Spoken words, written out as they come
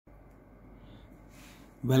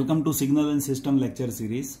Welcome to Signal and System lecture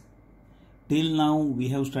series. Till now we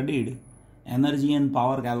have studied energy and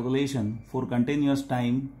power calculation for continuous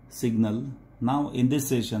time signal. Now in this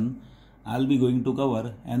session I'll be going to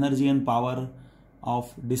cover energy and power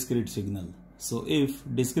of discrete signal. So if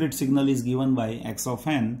discrete signal is given by x of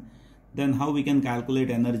n, then how we can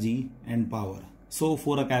calculate energy and power. So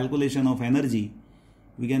for a calculation of energy,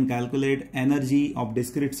 we can calculate energy of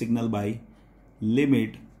discrete signal by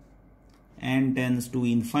limit n tends to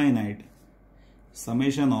infinite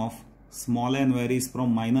summation of small n varies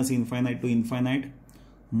from minus infinite to infinite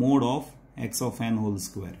mod of x of n whole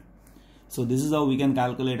square. So this is how we can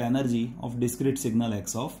calculate energy of discrete signal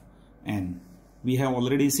x of n. We have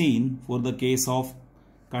already seen for the case of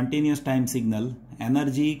continuous time signal,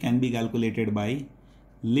 energy can be calculated by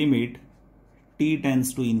limit t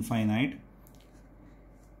tends to infinite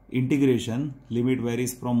integration limit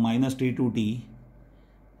varies from minus t to t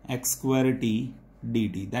x square t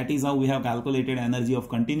dt. That is how we have calculated energy of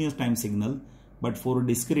continuous time signal. But for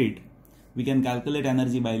discrete, we can calculate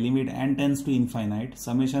energy by limit n tends to infinite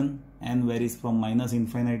summation n varies from minus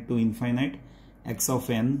infinite to infinite x of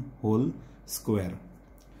n whole square.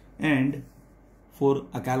 And for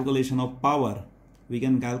a calculation of power, we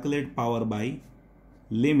can calculate power by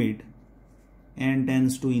limit n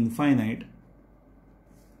tends to infinite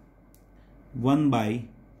 1 by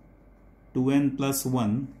 2n plus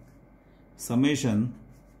 1 summation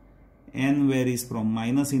n varies from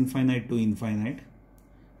minus infinite to infinite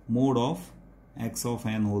mod of x of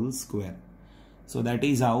n whole square. So that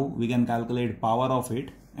is how we can calculate power of it.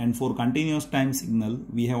 And for continuous time signal,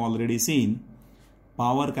 we have already seen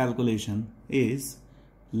power calculation is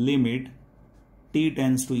limit t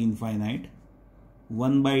tends to infinite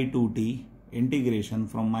 1 by 2t integration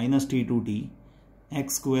from minus t to t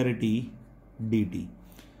x square t dt.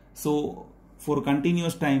 So for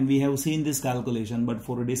continuous time we have seen this calculation, but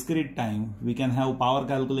for discrete time we can have power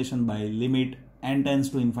calculation by limit n tends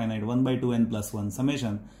to infinite 1 by 2n plus 1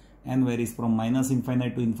 summation n varies from minus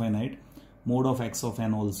infinite to infinite mod of x of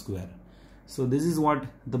n whole square. So this is what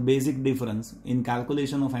the basic difference in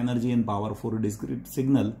calculation of energy and power for a discrete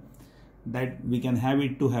signal, that we can have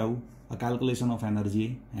it to have a calculation of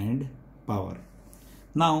energy and power.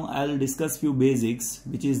 Now I'll discuss few basics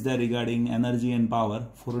which is there regarding energy and power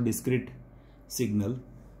for a discrete signal.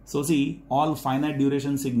 So see, all finite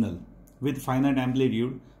duration signal with finite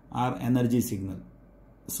amplitude are energy signal.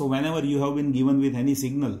 So whenever you have been given with any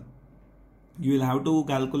signal, you will have to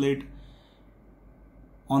calculate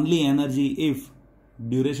only energy if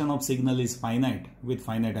duration of signal is finite with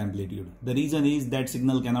finite amplitude. The reason is that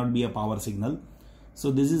signal cannot be a power signal.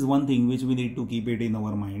 So this is one thing which we need to keep it in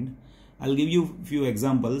our mind. I'll give you few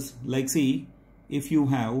examples. Like see, if you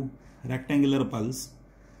have rectangular pulse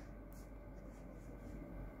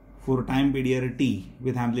for time period t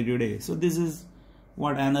with amplitude a, so this is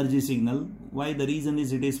what energy signal. Why? The reason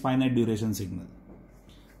is it is finite duration signal.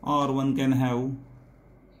 Or one can have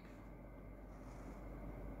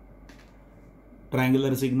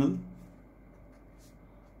triangular signal.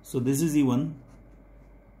 So this is even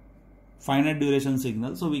finite duration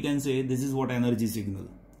signal. So we can say this is what energy signal.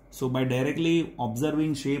 So by directly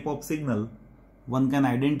observing shape of signal, one can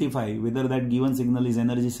identify whether that given signal is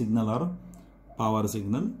energy signal or power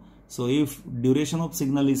signal. So if duration of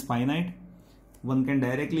signal is finite, one can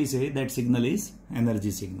directly say that signal is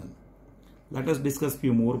energy signal. Let us discuss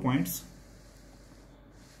few more points.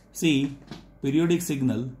 See, periodic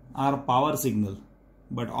signal are power signal,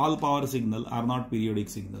 but all power signal are not periodic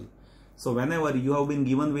signal. So whenever you have been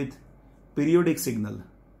given with periodic signal,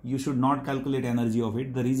 you should not calculate energy of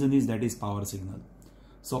it. The reason is that is power signal.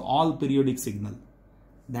 So all periodic signal,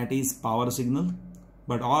 that is power signal,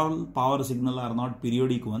 but all power signal are not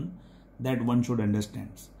periodic one, that one should understand.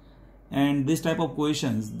 And this type of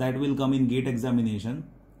questions that will come in gate examination.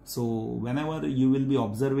 So whenever you will be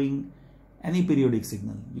observing any periodic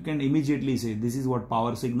signal, you can immediately say this is what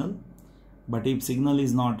power signal. But if signal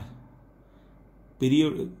is not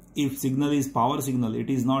if signal is power signal, it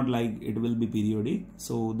is not like it will be periodic.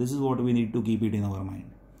 So this is what we need to keep it in our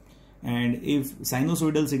mind. And if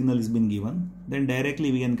sinusoidal signal is been given, then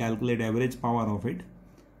directly we can calculate average power of it.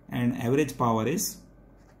 And average power is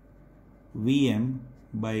Vm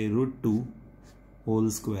by root 2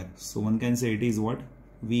 whole square. So one can say it is what?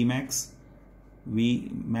 Vmax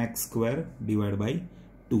square divided by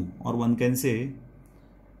 2. Or one can say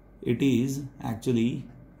it is actually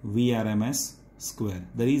Vrms square.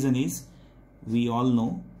 The reason is we all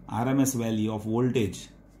know RMS value of voltage,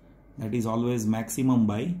 that is always maximum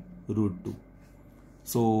by root 2.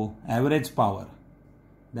 So average power,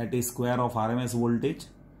 that is square of RMS voltage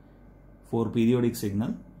for periodic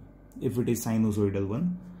signal, if it is sinusoidal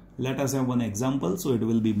one. Let us have one example so it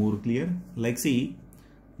will be more clear. Like see,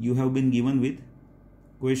 you have been given with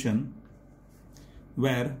question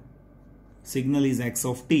where signal is x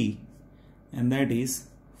of t and that is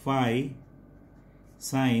phi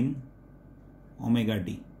sine omega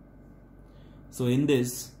t. So in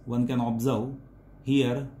this one can observe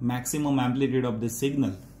here maximum amplitude of this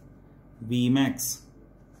signal V max,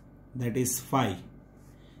 that is phi.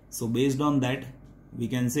 So based on that we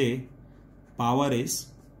can say power is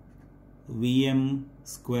Vm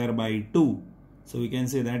square by 2. So we can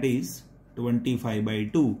say that is 25 by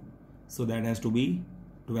 2. So that has to be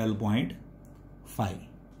 12.5.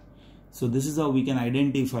 So this is how we can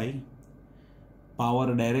identify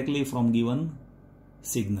power directly from given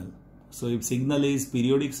signal. So if signal is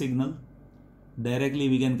periodic signal, directly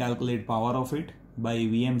we can calculate power of it by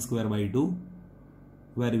Vm square by 2,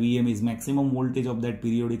 where Vm is maximum voltage of that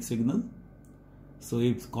periodic signal. So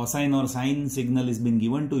if cosine or sine signal is been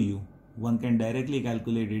given to you, one can directly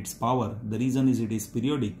calculate its power. The reason is it is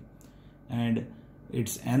periodic and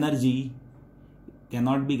its energy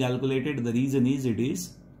cannot be calculated. The reason is it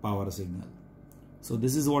is power signal. So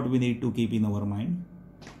this is what we need to keep in our mind.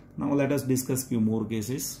 Now let us discuss few more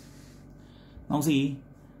cases. Now see,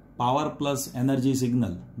 power plus energy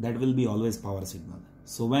signal, that will be always power signal.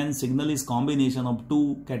 So when signal is combination of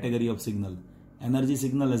two category of signal, energy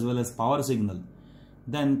signal as well as power signal,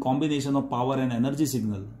 then combination of power and energy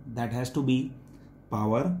signal, that has to be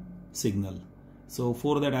power signal. So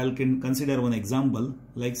for that I will consider one example.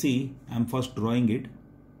 Like see, I am first drawing it.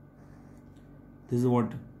 This is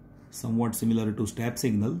what somewhat similar to step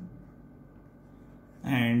signal,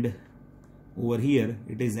 and over here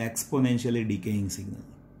it is exponentially decaying signal.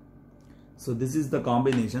 So this is the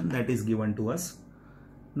combination that is given to us.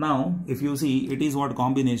 Now if you see, it is what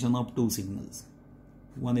combination of two signals.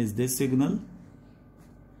 One is this signal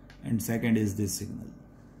and second is this signal.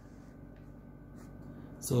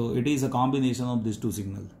 So it is a combination of these two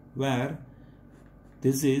signals, where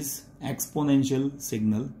this is exponential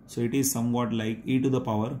signal. So it is somewhat like e to the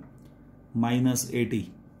power minus at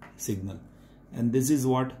signal, and this is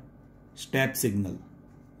what step signal,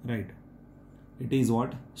 right? It is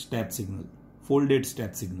what step signal, folded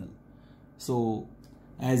step signal. So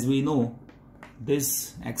as we know,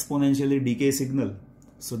 this exponentially decay signal,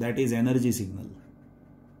 so that is energy signal.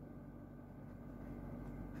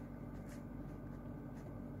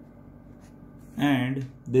 And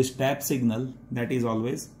this step signal, that is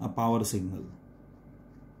always a power signal.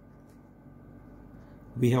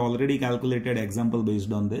 We have already calculated example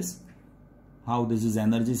based on this, how this is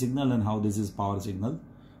energy signal and how this is power signal.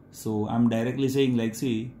 So I am directly saying, like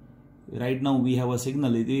see, right now we have a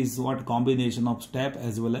signal. It is what combination of step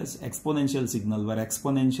as well as exponential signal, where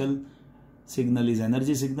exponential signal is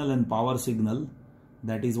energy signal and power signal,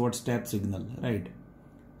 that is what step signal, right?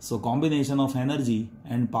 So combination of energy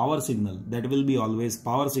and power signal, that will be always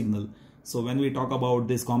power signal. So when we talk about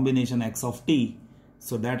this combination x of t,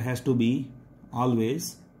 so that has to be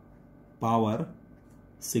always power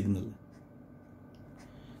signal.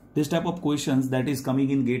 This type of questions that is coming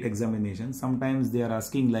in gate examination, sometimes they are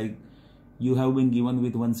asking like, you have been given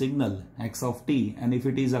with one signal x of t, and if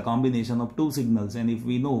it is a combination of two signals, and if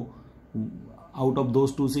we know out of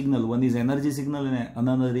those two signal, one is energy signal and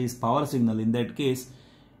another is power signal, in that case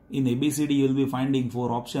in ABCD you will be finding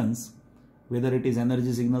four options, whether it is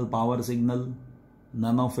energy signal, power signal,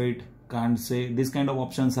 none of it, can't say, this kind of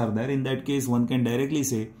options are there. In that case one can directly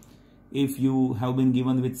say, if you have been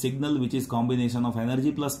given with signal which is combination of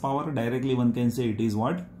energy plus power, directly one can say it is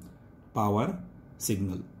what? Power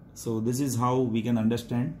signal. So this is how we can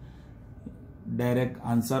understand direct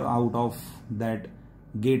answer out of that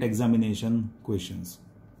gate examination questions.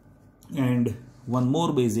 And one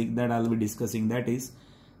more basic that I will be discussing, that is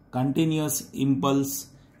continuous impulse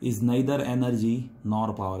is neither energy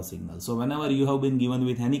nor power signal. So whenever you have been given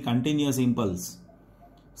with any continuous impulse,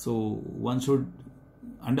 so one should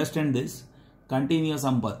understand this, continuous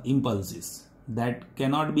impulses that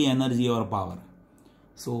cannot be energy or power.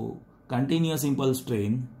 So continuous impulse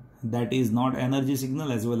train, that is not energy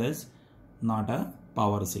signal as well as not a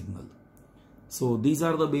power signal. So these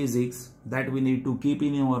are the basics that we need to keep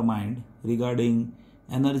in our mind regarding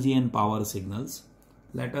energy and power signals.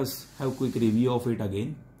 Let us have quick review of it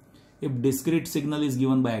again. If discrete signal is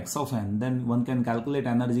given by x of n, then one can calculate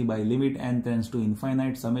energy by limit n tends to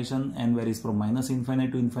infinite, summation n varies from minus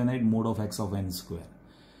infinite to infinite, mod of x of n square.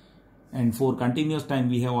 And for continuous time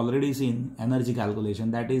we have already seen energy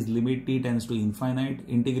calculation, that is limit t tends to infinite,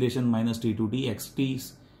 integration minus t to t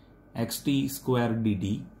xt square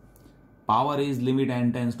dt. Power is limit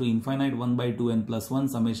n tends to infinite 1 by 2n plus 1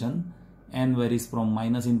 summation n varies from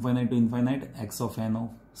minus infinite to infinite, x of n of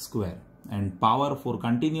square. And power for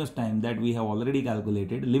continuous time that we have already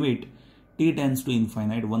calculated, limit t tends to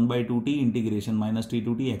infinite 1 by 2t integration minus t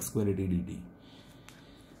to t x square t dt.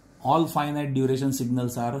 All finite duration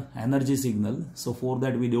signals are energy signal. So for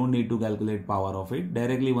that we don't need to calculate power of it.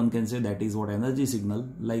 Directly one can say that is what energy signal.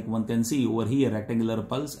 Like one can see over here rectangular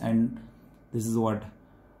pulse, and this is what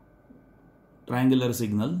triangular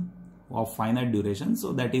signal of finite duration.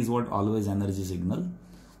 So that is what always energy signal.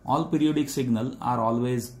 All periodic signal are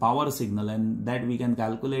always power signal, and that we can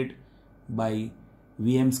calculate by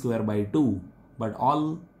Vm square by 2. But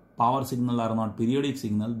all power signal are not periodic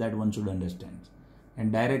signal, that one should understand.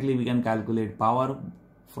 And directly we can calculate power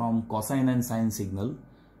from cosine and sine signal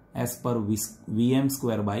as per Vm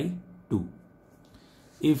square by 2.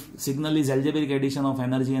 If signal is algebraic addition of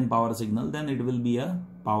energy and power signal, then it will be a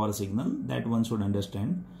power signal, that one should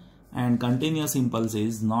understand. And continuous impulse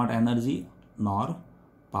is not energy nor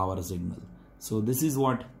power signal. So this is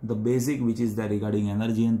what the basic which is there regarding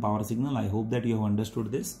energy and power signal. I hope that you have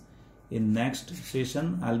understood this. In next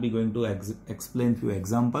session, I'll be going to explain few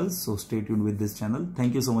examples. So stay tuned with this channel.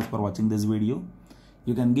 Thank you so much for watching this video.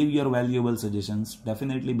 You can give your valuable suggestions.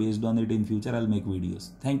 Definitely based on it in future, I'll make videos.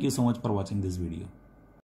 Thank you so much for watching this video.